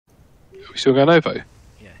Are we still going Ovo?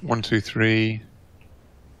 Yeah. 1, 2, 3.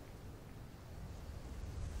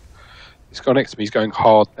 This guy next to me is going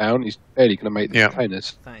hard down. He's barely going to make the Yeah.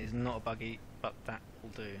 containers. That is not a buggy, but that will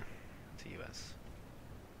do to US.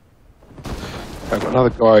 I've got another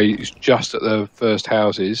guy who's just at the first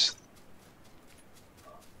houses.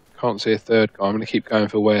 Can't see a third guy. I'm going to keep going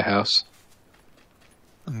for warehouse.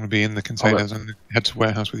 I'm going to be in the containers and head to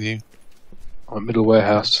warehouse with you. I'm at middle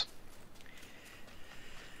warehouse.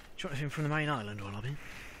 Do you want him from the main island while I'm in?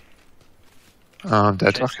 Oh, I'm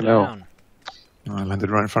dead. Chet's Fucking hell. down. I landed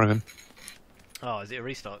right in front of him. Oh, is it a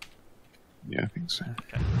restart? Yeah, I think so.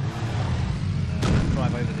 Okay.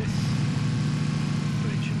 Drive over this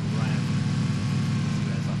bridge and round. See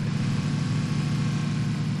where it's up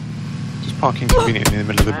Just parking conveniently in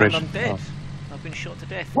the middle of the bridge. And I'm dead. Oh. I've been shot to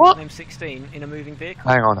death. What? On M16 in a moving vehicle.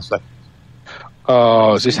 Hang on a sec.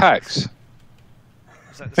 Oh, is this Hacks? Is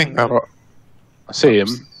that I the think same that guy? I see him.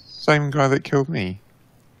 same guy that killed me.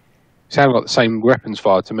 Sound like the same weapons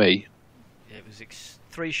fired to me. Yeah, it was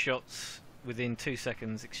 3 shots within 2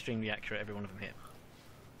 seconds, extremely accurate. Every one of them hit.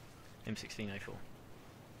 M16A4.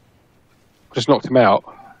 Just knocked him out.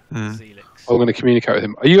 Zeelix. I'm going to communicate with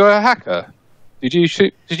him. Are you a hacker? Did you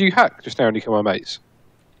shoot? Did you hack just now and you kill my mates?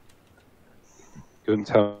 Couldn't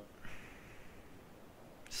tell.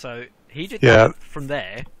 So he did Yeah. that from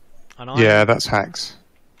there, and I Yeah, that's Hacks.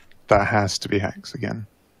 That has to be Hacks again.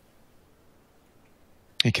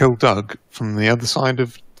 He killed Doug from the other side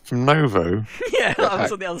from Novo. yeah, I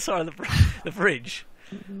was on the other side of the bridge.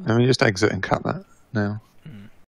 Let me just exit and cut that now.